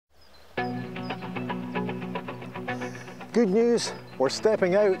Good news, we're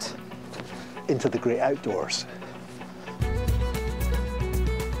stepping out into the great outdoors.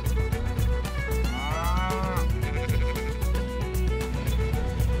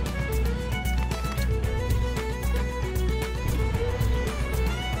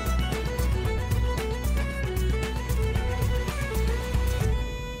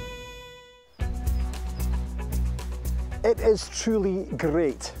 It is truly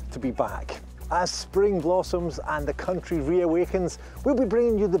great to be back. As spring blossoms and the country reawakens, we'll be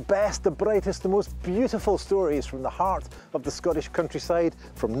bringing you the best, the brightest, the most beautiful stories from the heart of the Scottish countryside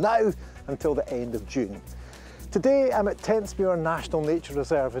from now until the end of June. Today I'm at Tentsmuir National Nature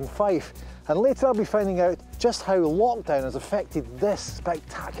Reserve in Fife, and later I'll be finding out just how lockdown has affected this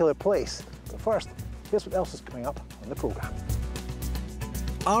spectacular place. But first, here's what else is coming up on the programme.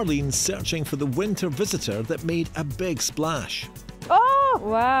 Arlene's searching for the winter visitor that made a big splash. Oh!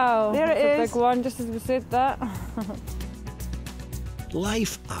 Wow, there it it's a is. big one, just as we said that.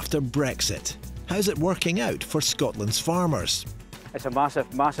 Life after Brexit. How's it working out for Scotland's farmers? It's a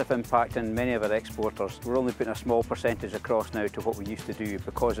massive impact on many of our exporters. We're only putting a small percentage across now to what we used to do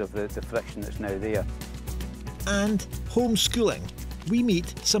because of the friction that's now there. And homeschooling. We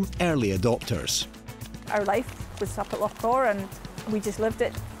meet some early adopters. Our life was up at Loughor and we just lived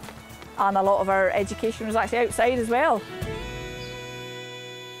it. And a lot of our education was actually outside as well.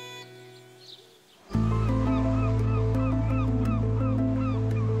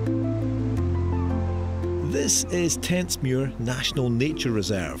 This is Tentsmuir National Nature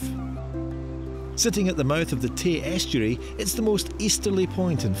Reserve. Sitting at the mouth of the Tay estuary, it's the most easterly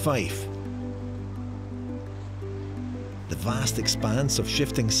point in Fife. The vast expanse of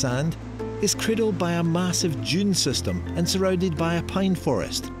shifting sand is cradled by a massive dune system and surrounded by a pine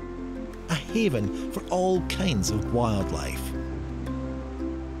forest. A haven for all kinds of wildlife.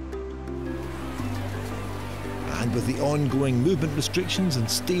 And with the ongoing movement restrictions and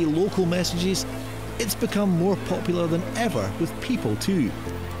stay local messages, it's become more popular than ever with people too.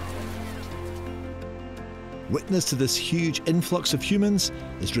 Witness to this huge influx of humans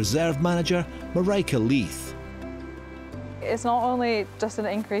is reserve manager Marika Leith. It's not only just an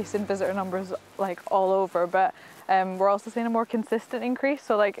increase in visitor numbers like all over, but we're also seeing a more consistent increase.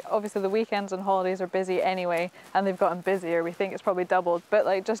 So like obviously the weekends and holidays are busy anyway, and they've gotten busier. We think it's probably doubled, but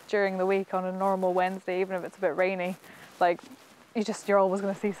like just during the week on a normal Wednesday, even if it's a bit rainy, like you're always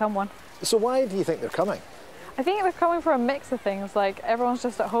going to see someone. So why do you think they're coming? I think they're coming for a mix of things. Like everyone's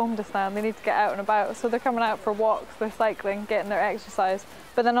just at home just now and they need to get out and about, so they're coming out for walks, they're cycling, getting their exercise,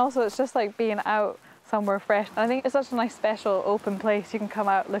 but then also it's just like being out somewhere fresh. And I think it's such a nice special open place. You can come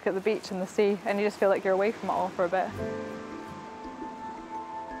out, look at the beach and the sea, and you just feel like you're away from it all for a bit.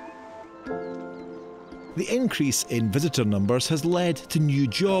 The increase in visitor numbers has led to new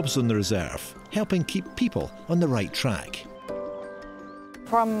jobs on the reserve, helping keep people on the right track.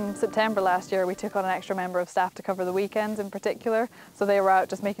 From September last year, we took on an extra member of staff to cover the weekends in particular. So they were out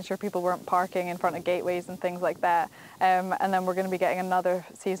just making sure people weren't parking in front of gateways and things like that. And then we're going to be getting another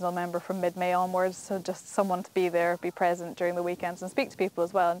seasonal member from mid-May onwards. So just someone to be there, be present during the weekends and speak to people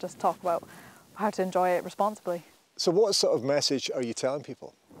as well and just talk about how to enjoy it responsibly. So what sort of message are you telling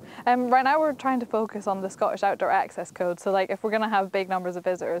people? Right now we're trying to focus on the Scottish Outdoor Access Code. So like if we're going to have big numbers of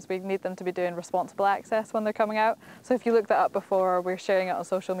visitors, we need them to be doing responsible access when they're coming out. So if you look that up before, we're sharing it on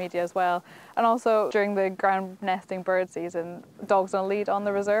social media as well. And also during the ground nesting bird season, dogs on a lead on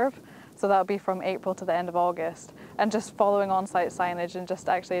the reserve. So that'll be from April to the end of August. And just following on-site signage and just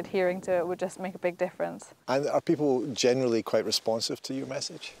actually adhering to it would just make a big difference. And are people generally quite responsive to your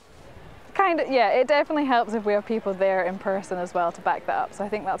message? Kind of, yeah, it definitely helps if we have people there in person as well to back that up. So I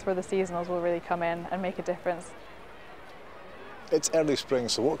think that's where the seasonals will really come in and make a difference. It's early spring,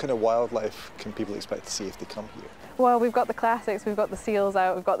 so what kind of wildlife can people expect to see if they come here? Well, we've got the classics, we've got the seals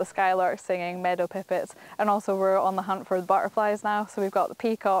out, we've got the skylarks singing, meadow pipits, and also we're on the hunt for the butterflies now. So we've got the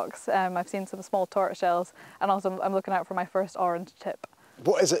peacocks, I've seen some small tortoiseshells, and also I'm looking out for my first orange tip.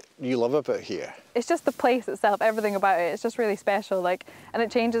 What is it you love about here? It's just the place itself, everything about it. It's just really special, like, and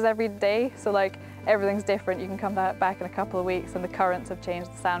it changes every day. So like everything's different. You can come back in a couple of weeks and the currents have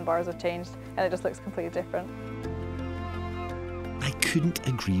changed, the sandbars have changed, and it just looks completely different. I couldn't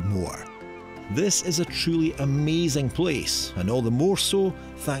agree more. This is a truly amazing place, and all the more so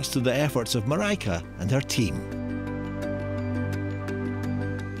thanks to the efforts of Marika and her team.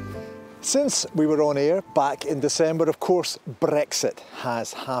 Since we were on air back in December, of course, Brexit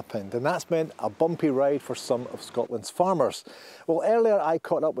has happened, and that's meant a bumpy ride for some of Scotland's farmers. Well, earlier I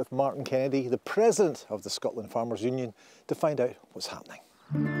caught up with Martin Kennedy, the president of the Scotland Farmers Union, to find out what's happening.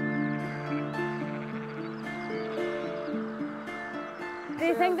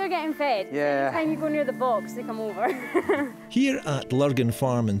 They think they're getting fed. Yeah. Every time you go near the box, they come over. Here at Lurgan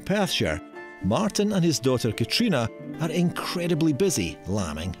Farm in Perthshire, Martin and his daughter Katrina are incredibly busy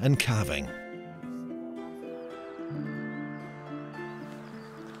lambing and calving.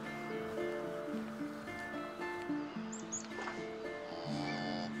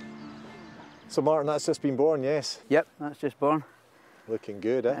 So Martin, that's just been born, yes? Yep, that's just born. Looking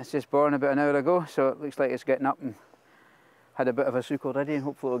good, eh? It's just born about an hour ago, so it looks like it's getting up and had a bit of a sook already, and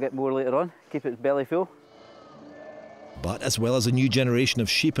hopefully we'll get more later on. Keep its belly full. But as well as a new generation of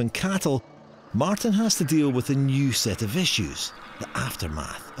sheep and cattle, Martin has to deal with a new set of issues, the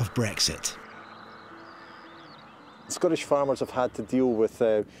aftermath of Brexit. Scottish farmers have had to deal with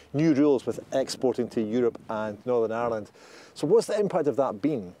new rules with exporting to Europe and Northern Ireland. So what's the impact of that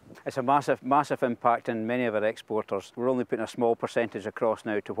been? It's a massive impact on many of our exporters. We're only putting a small percentage across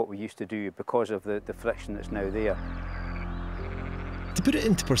now to what we used to do because of the friction that's now there. To put it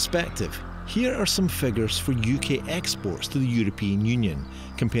into perspective, here are some figures for UK exports to the European Union,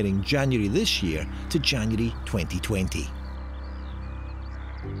 comparing January this year to January 2020.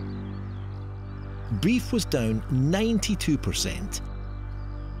 Beef was down 92%,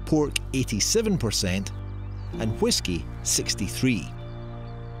 pork 87%, and whisky 63%.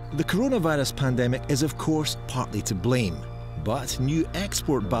 The coronavirus pandemic is of course partly to blame, but new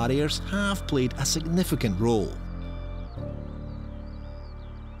export barriers have played a significant role.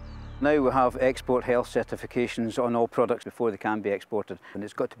 Now we have export health certifications on all products before they can be exported. And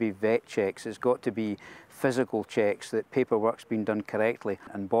it's got to be vet checks, it's got to be physical checks, that paperwork's been done correctly,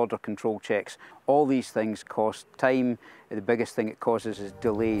 and border control checks. All these things cost time. The biggest thing it causes is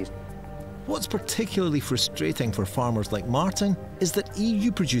delays. What's particularly frustrating for farmers like Martin is that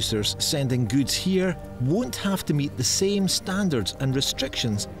EU producers sending goods here won't have to meet the same standards and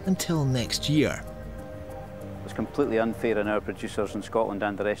restrictions until next year. It's completely unfair on our producers in Scotland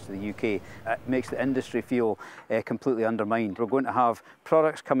and the rest of the UK. It makes the industry feel completely undermined. We're going to have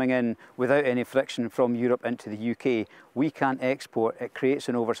products coming in without any friction from Europe into the UK. We can't export, it creates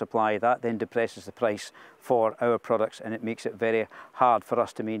an oversupply. That then depresses the price for our products, and it makes it very hard for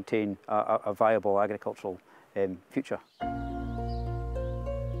us to maintain a viable agricultural future.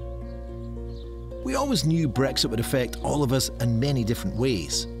 We always knew Brexit would affect all of us in many different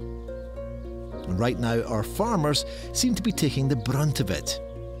ways. And right now, our farmers seem to be taking the brunt of it.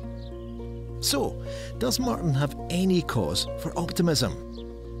 So, does Martin have any cause for optimism?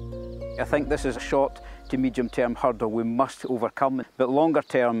 I think this is a short to medium term hurdle we must overcome. But longer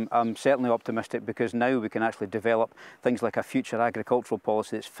term, I'm certainly optimistic, because now we can actually develop things like a future agricultural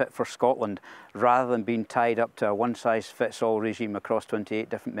policy that's fit for Scotland, rather than being tied up to a one-size-fits-all regime across 28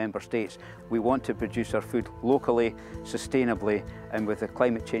 different member states. We want to produce our food locally, sustainably, and with the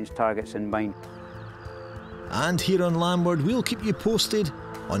climate change targets in mind. And here on Landward, we'll keep you posted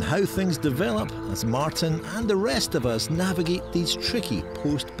on how things develop as Martin and the rest of us navigate these tricky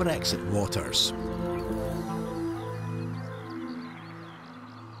post-Brexit waters.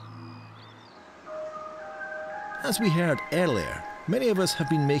 As we heard earlier, many of us have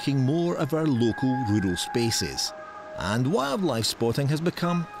been making more of our local rural spaces, and wildlife spotting has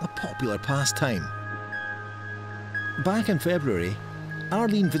become a popular pastime. Back in February,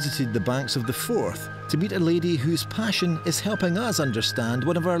 Arlene visited the banks of the Forth to meet a lady whose passion is helping us understand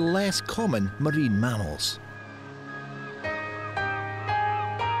one of our less common marine mammals.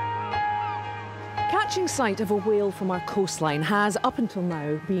 Catching sight of a whale from our coastline has, up until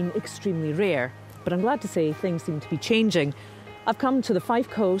now, been extremely rare. But I'm glad to say things seem to be changing. I've come to the Fife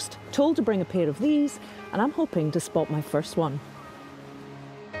Coast, told to bring a pair of these, and I'm hoping to spot my first one.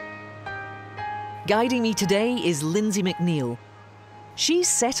 Guiding me today is Lindsay McNeil. She's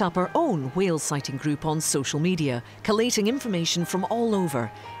set up her own whale sighting group on social media, collating information from all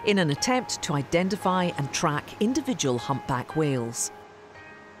over in an attempt to identify and track individual humpback whales.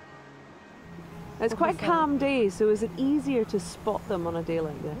 It's quite a calm day, so is it easier to spot them on a day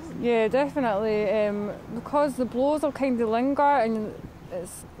like this? Yeah, definitely. Because the blows will kind of linger, and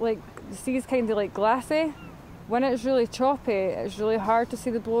it's like the sea's kind of like glassy. When it's really choppy, it's really hard to see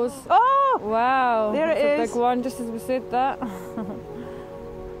the blows. Oh! Wow! There it is. It's a big one, just as we said that.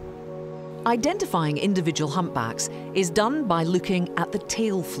 Identifying individual humpbacks is done by looking at the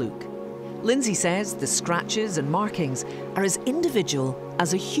tail fluke. Lindsay says the scratches and markings are as individual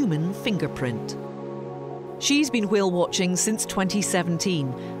as a human fingerprint. She's been whale watching since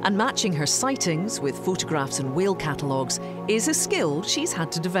 2017, and matching her sightings with photographs and whale catalogues is a skill she's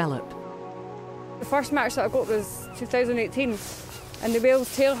had to develop. The first match that I got was 2018, and the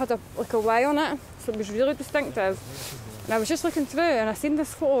whale's tail had like a Y on it, so it was really distinctive. And I was just looking through and I seen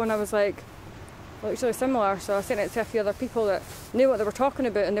this photo and I was like, looks really similar. So I sent it to a few other people that knew what they were talking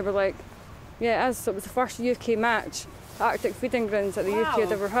about, and they were like, yeah, it is. So it was the first UK match, Arctic feeding grounds that the UK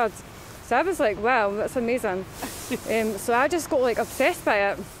had ever had. So I was like, wow, that's amazing. So I just got like obsessed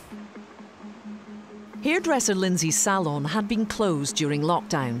by it. Hairdresser Lindsay's salon had been closed during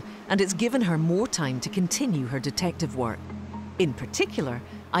lockdown, and it's given her more time to continue her detective work. In particular,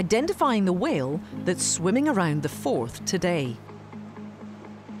 identifying the whale that's swimming around the Forth today.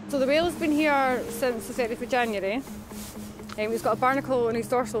 So the whale's been here since the 30th of January. He's got a barnacle on his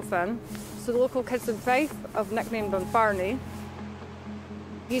dorsal fin. So the local kids in Fife have nicknamed him Barney.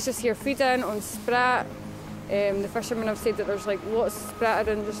 He's just here feeding on sprat. The fishermen have said that there's like lots of sprat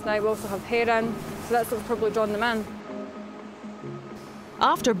in just now. We also have herring, so that's what's probably drawn them in.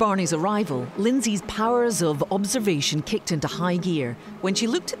 After Barney's arrival, Lindsay's powers of observation kicked into high gear when she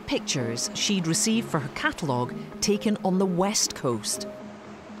looked at pictures she'd received for her catalogue taken on the west coast.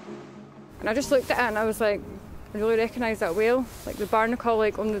 And I just looked at it and I was like, I really recognise that whale, like the barnacle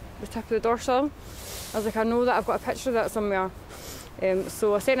like on the tip of the dorsal. I was like, I know that, I've got a picture of that somewhere.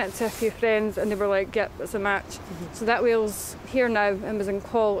 So I sent it to a few friends and they were like, yep, it's a match. So that whale's here now and was in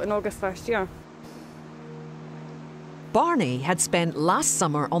call in August last year. Barney had spent last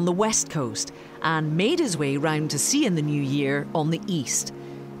summer on the west coast and made his way round to sea in the new year on the east.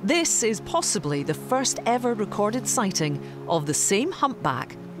 This is possibly the first ever recorded sighting of the same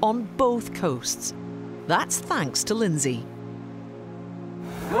humpback on both coasts. That's thanks to Lindsay.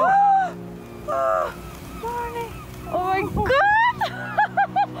 Barney! Oh my God!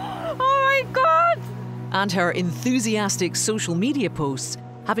 Oh my God! And her enthusiastic social media posts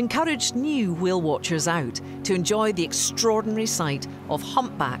have encouraged new whale watchers out to enjoy the extraordinary sight of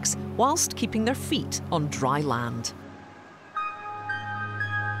humpbacks whilst keeping their feet on dry land.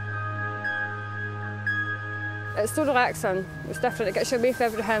 It's so relaxing, it's different, it gets you away from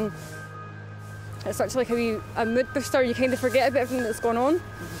everything. It's such like a mood booster, you kind of forget about everything that's going on.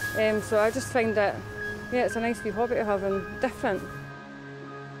 So I just find that, yeah, it's a nice wee hobby to have and different.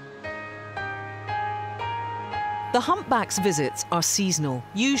 The humpback's visits are seasonal,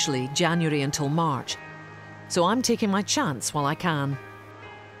 usually January until March. So I'm taking my chance while I can.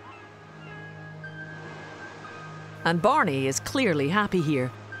 And Barney is clearly happy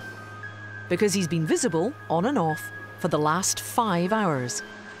here, because he's been visible on and off for the last 5 hours.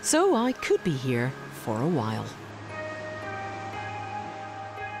 So I could be here for a while.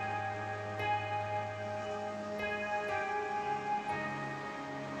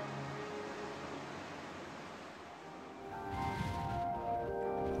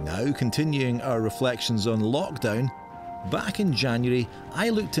 Now continuing our reflections on lockdown, back in January I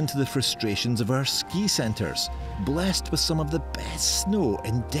looked into the frustrations of our ski centres, blessed with some of the best snow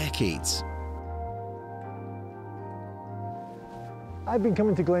in decades. I've been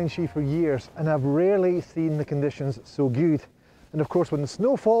coming to Glenshee for years and I've rarely seen the conditions so good. And of course when the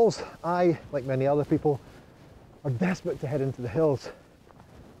snow falls, I, like many other people, are desperate to head into the hills.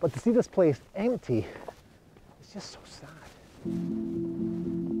 But to see this place empty, it's just so sad.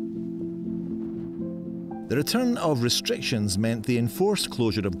 The return of restrictions meant the enforced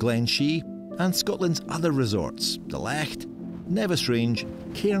closure of Glenshee and Scotland's other resorts, the Lecht, Nevis Range,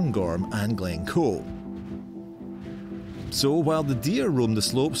 Cairngorm and Glencoe. So while the deer roam the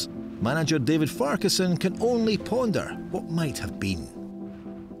slopes, manager David Farquharson can only ponder what might have been.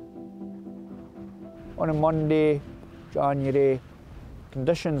 On a Monday, January,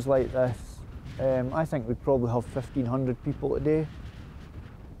 conditions like this, I think we'd probably have 1,500 people a day.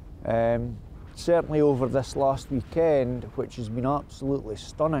 Certainly over this last weekend, which has been absolutely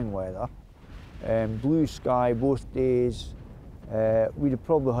stunning weather, blue sky both days, we'd have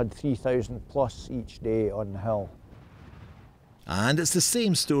probably had 3,000 plus each day on the hill. And it's the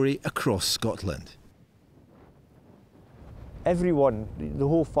same story across Scotland. Everyone, the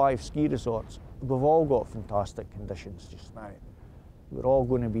whole 5 ski resorts, we've all got fantastic conditions just now. We're all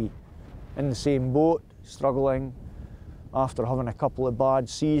going to be in the same boat, struggling after having a couple of bad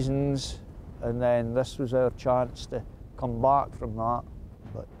seasons, and then this was our chance to come back from that,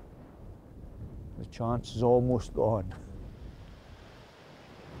 but the chance is almost gone.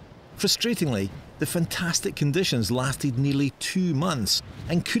 Frustratingly, the fantastic conditions lasted nearly 2 months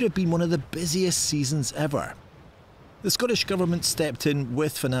and could have been one of the busiest seasons ever. The Scottish Government stepped in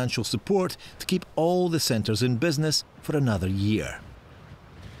with financial support to keep all the centres in business for another year.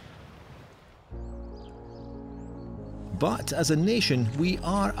 But as a nation, we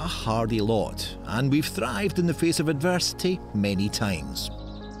are a hardy lot, and we've thrived in the face of adversity many times.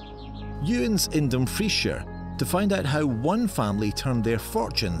 Ewan's in Dumfriesshire to find out how one family turned their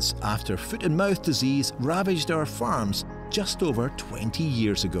fortunes after foot and mouth disease ravaged our farms just over 20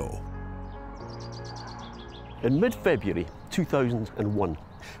 years ago. In mid-February 2001,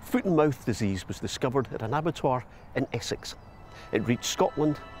 foot and mouth disease was discovered at an abattoir in Essex. It reached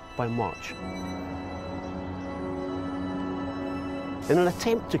Scotland by March. In an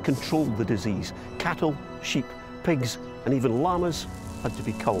attempt to control the disease, cattle, sheep, pigs and even llamas had to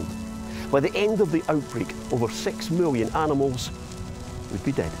be culled. By the end of the outbreak, over 6 million animals would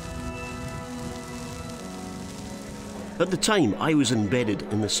be dead. At the time, I was embedded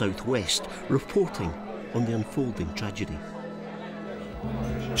in the southwest, reporting on the unfolding tragedy.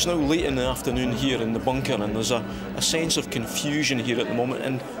 It's now late in the afternoon here in the bunker, and there's a sense of confusion here at the moment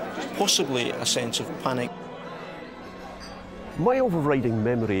and possibly a sense of panic. My overriding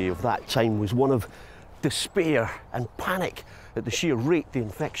memory of that time was one of despair and panic at the sheer rate the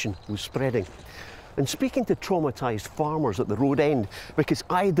infection was spreading. And speaking to traumatised farmers at the road end, because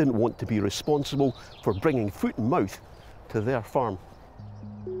I didn't want to be responsible for bringing foot and mouth to their farm.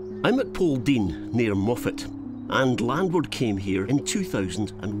 I'm at Poldine, near Moffat, and Landward came here in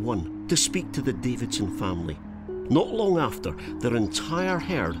 2001 to speak to the Davidson family. Not long after, their entire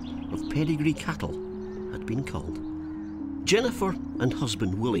herd of pedigree cattle had been culled. Jennifer and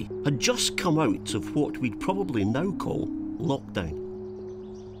husband Willie had just come out of what we'd probably now call lockdown.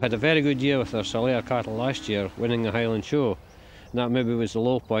 Had a very good year with our Solaire cattle last year, winning the Highland Show. And that maybe was the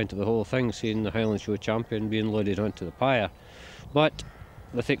low point of the whole thing, seeing the Highland Show champion being loaded onto the pyre. But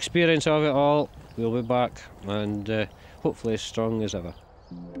with the experience of it all, we'll be back and hopefully as strong as ever.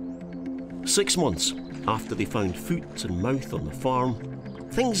 6 months after they found foot and mouth on the farm,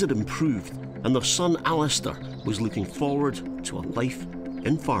 things had improved and their son Alistair was looking forward to a life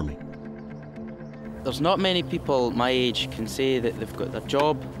in farming. There's not many people my age can say that they've got their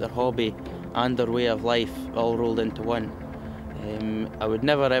job, their hobby and their way of life all rolled into one. I would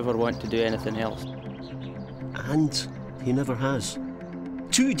never ever want to do anything else. And he never has.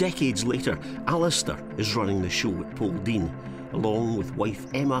 2 decades later, Alistair is running the show at Poldine, along with wife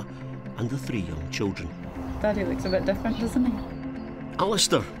Emma and the 3 young children. Daddy looks a bit different, doesn't he?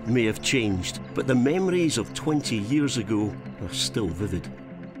 Alistair may have changed, but the memories of 20 years ago are still vivid.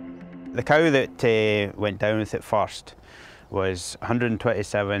 The cow that went down with it first was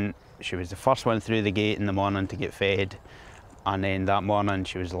 127. She was the first one through the gate in the morning to get fed, and then that morning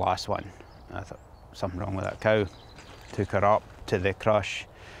she was the last one. I thought, something wrong with that cow. Took her up to the crush,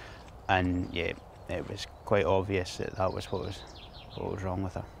 and yeah, it was quite obvious that that was what was wrong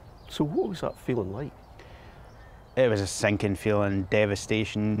with her. So what was that feeling like? It was a sinking feeling,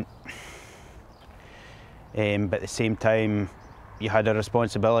 devastation, but at the same time, you had a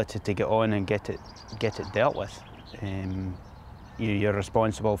responsibility to get on and get it dealt with. You're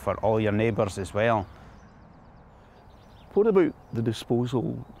responsible for all your neighbours as well. What about the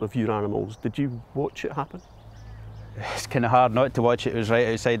disposal of your animals? Did you watch it happen? It's kind of hard not to watch it. It was right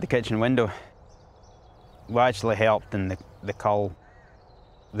outside the kitchen window. We actually helped in the cull.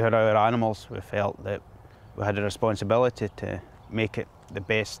 They're our animals. We felt that we had a responsibility to make it the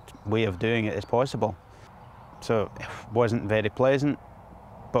best way of doing it as possible. So it wasn't very pleasant,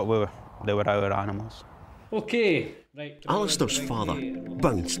 but they were our animals. Okay, right. Alistair's father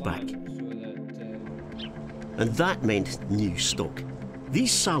bounced back. And that meant new stock.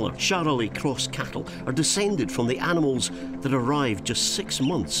 These Saller Charolais cross cattle are descended from the animals that arrived just 6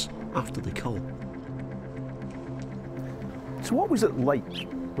 months after the cull. So what was it like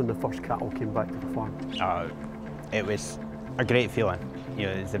when the first cattle came back to the farm? It was a great feeling. You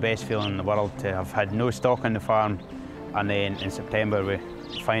know, it's the best feeling in the world to have had no stock on the farm, and then in September we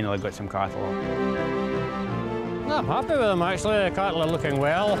finally got some cattle on. I'm happy with them actually. The cattle are looking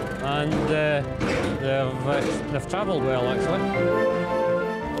well, and they've travelled well actually.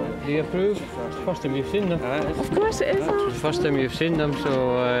 Do you approve? It's the first time you've seen them. Of course it is. It's the first time you've seen them,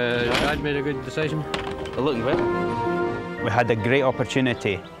 so Dad made a good decision. They're looking well. We had a great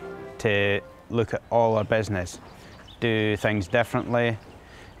opportunity to look at all our business, do things differently,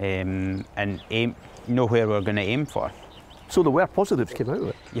 and know where we're going to aim for. So there were positives came out of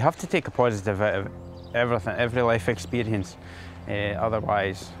it? You have to take a positive out of everything, every life experience.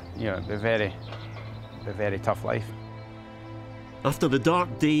 Otherwise, you know, it'd be a very tough life. After the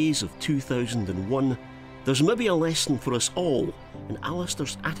dark days of 2001, there's maybe a lesson for us all in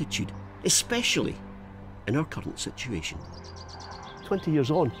Alistair's attitude, especially in our current situation. 20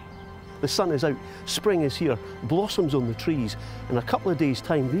 years on, the sun is out, spring is here, blossoms on the trees. In a couple of days'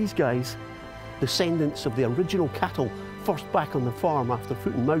 time, these guys, descendants of the original cattle, first back on the farm after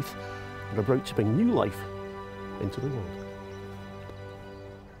foot and mouth, are about to bring new life into the world.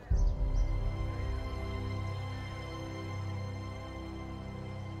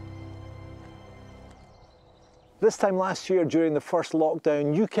 This time last year during the first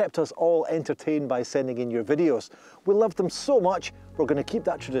lockdown, you kept us all entertained by sending in your videos. We loved them so much, we're going to keep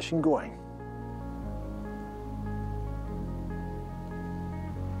that tradition going.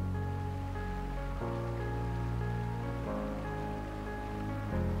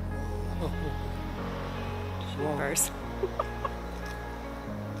 Shivers.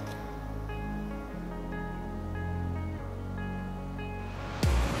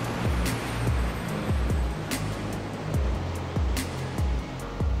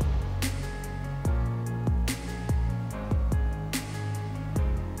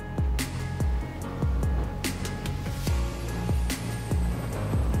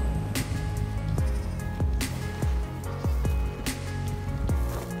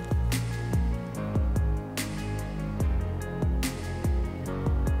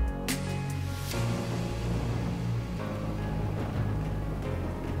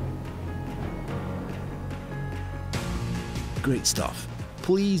 Great stuff.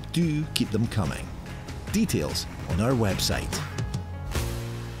 Please do keep them coming. Details on our website.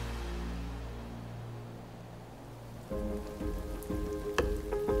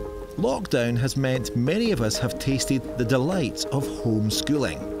 Lockdown has meant many of us have tasted the delights of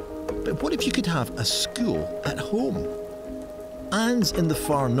homeschooling. But what if you could have a school at home? Anne's in the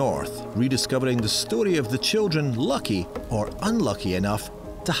far north, rediscovering the story of the children lucky or unlucky enough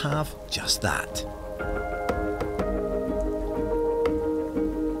to have just that.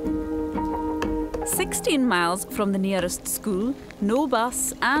 "16 miles from the nearest school, no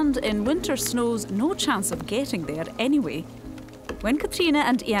bus, and in winter snows, no chance of getting there anyway. When Katrina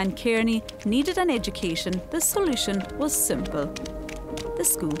and Ian Kearney needed an education, the solution was simple. The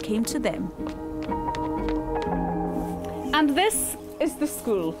school came to them. And this is the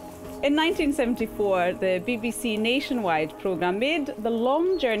school. In 1974, the BBC Nationwide programme made the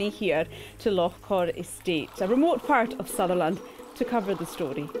long journey here to Lochcore Estate, a remote part of Sutherland, to cover the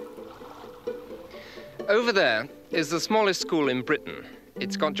story. Over there is the smallest school in Britain.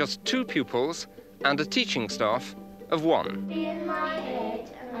 It's got just 2 pupils and a teaching staff of 1. Be in my head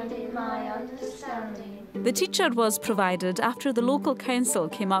and in my understanding. The teacher was provided after the local council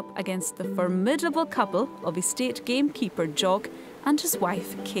came up against the formidable couple of estate gamekeeper Jog and his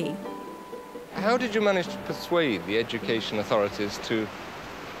wife Kay. How did you manage to persuade the education authorities to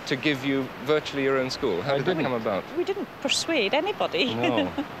give you virtually your own school? How did that come about? We didn't persuade anybody. No,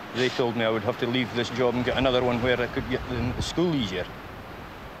 they told me I would have to leave this job and get another one where I could get into school easier.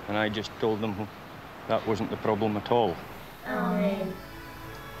 And I just told them that wasn't the problem at all. Right,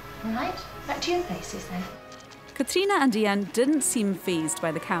 back to your places then. Katrina and Ian didn't seem fazed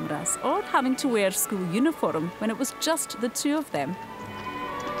by the cameras or having to wear school uniform when it was just the 2 of them.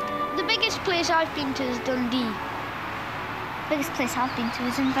 The biggest place I've been to is Dundee. The biggest place I've been to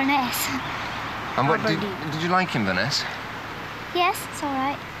is Inverness. And what did you like Inverness? Yes, it's all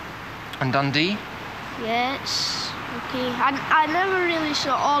right. And Dundee? Yeah, it's okay. I never really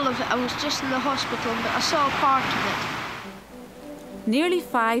saw all of it. I was just in the hospital, but I saw a part of it. Nearly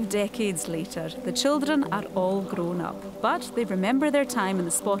 5 decades later, the children are all grown up, but they remember their time in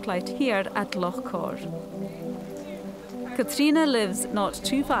the spotlight here at Lochcore. Katrina lives not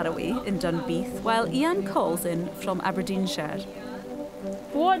too far away in Dunbeath, while Ian calls in from Aberdeenshire.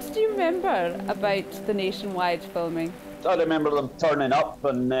 What do you remember about the Nationwide filming? I remember them turning up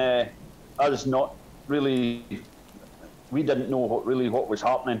and us not really, we didn't know what was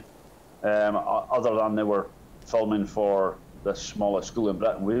happening, other than they were filming for the smallest school in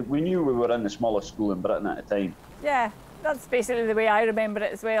Britain. We knew we were in the smallest school in Britain at the time. Yeah, that's basically the way I remember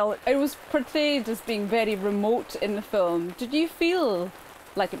it as well. It was portrayed as being very remote in the film. Did you feel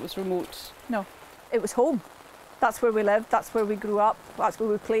like it was remote? No, it was home. That's where we lived, that's where we grew up, that's where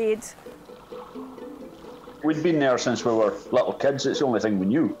we played. We'd been there since we were little kids. It's the only thing we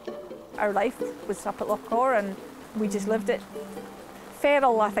knew. Our life was up at Lochcore and we just lived it.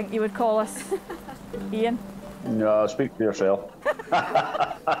 Feral, I think you would call us. Ian? No, speak for yourself.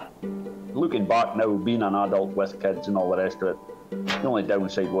 Looking back now, being an adult with kids and all the rest of it, the only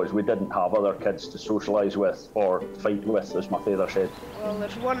downside was we didn't have other kids to socialise with or fight with, as my father said. Well,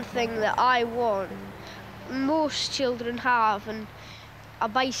 there's one thing that I want. Most children have, and a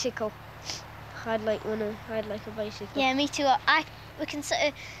bicycle. I'd like a bicycle. Yeah, me too. We can sort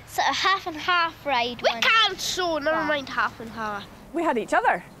of half and half ride. We can't, so never mind half and half. We had each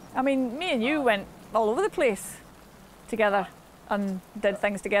other. I mean, me and you went all over the place together and did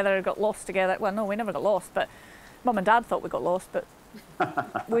things together, got lost together. Well, no, we never got lost, but Mum and Dad thought we got lost, but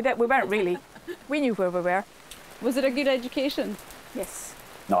we weren't really. We knew where we were. Was it a good education? Yes.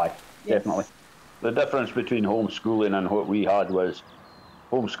 Aye, definitely. The difference between homeschooling and what we had was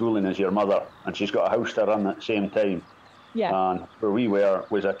homeschooling as your mother, and she's got a house to run at the same time. Yeah. And where we were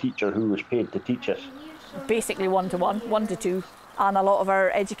was a teacher who was paid to teach us. Basically 1-to-1, 1-to-2. And a lot of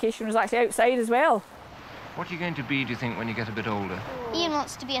our education was actually outside as well. What are you going to be, do you think, when you get a bit older? Ian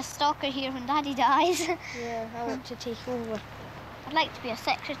wants to be a stalker here when Daddy dies. Yeah, I want to take over. I'd like to be a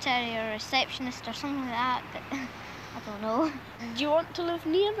secretary or a receptionist or something like that, but I don't know. Do you want to live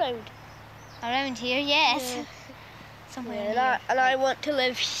near round? Around here, yes. Yeah. Somewhere near. And I want to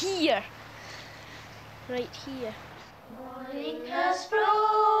live here. Right here.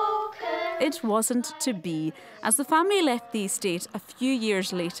 It wasn't to be, as the family left the estate a few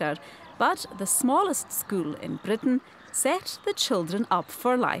years later, but the smallest school in Britain set the children up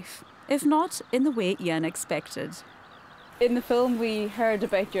for life, if not in the way Ian expected. In the film we heard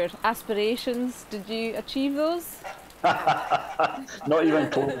about your aspirations. Did you achieve those? Not even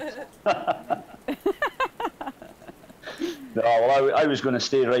close. No, well, I was going to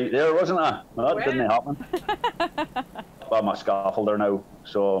stay right there, wasn't I? Well, that didn't happen. I'm a scaffolder now,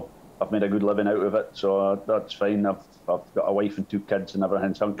 so I've made a good living out of it, so that's fine. I've got a wife and 2 kids and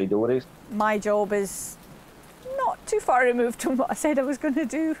everything's hunky-dory. My job is not too far removed from what I said I was going to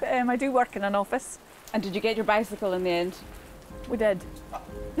do. I do work in an office. And did you get your bicycle in the end? We did.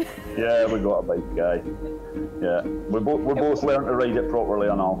 Yeah, we got a bike, guy. Yeah, we both learned to ride it properly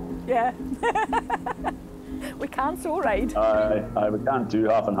and all. Yeah. We can so ride. Aye, we can too,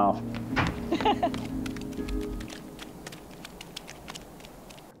 half and half.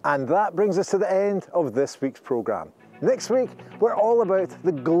 And that brings us to the end of this week's programme. Next week, we're all about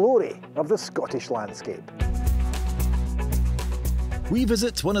the glory of the Scottish landscape. We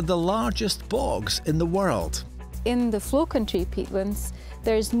visit one of the largest bogs in the world. In the flow country peatlands,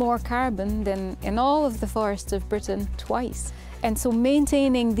 there's more carbon than in all of the forests of Britain twice. And so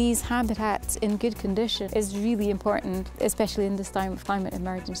maintaining these habitats in good condition is really important, especially in this time of climate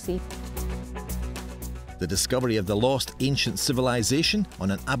emergency. The discovery of the lost ancient civilization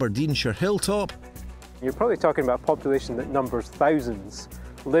on an Aberdeenshire hilltop. You're probably talking about a population that numbers thousands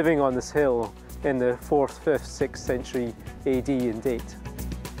living on this hill in the 4th, 5th, 6th century AD in date.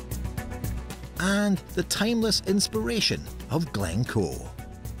 And the timeless inspiration of Glencoe.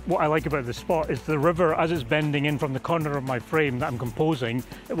 What I like about this spot is the river, as it's bending in from the corner of my frame that I'm composing,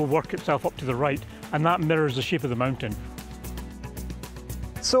 it will work itself up to the right, and that mirrors the shape of the mountain.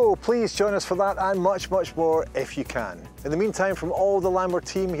 So please join us for that and much, much more if you can. In the meantime, from all the Landward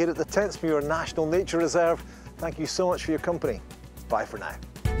team here at the Tentsmuir National Nature Reserve, thank you so much for your company. Bye for now.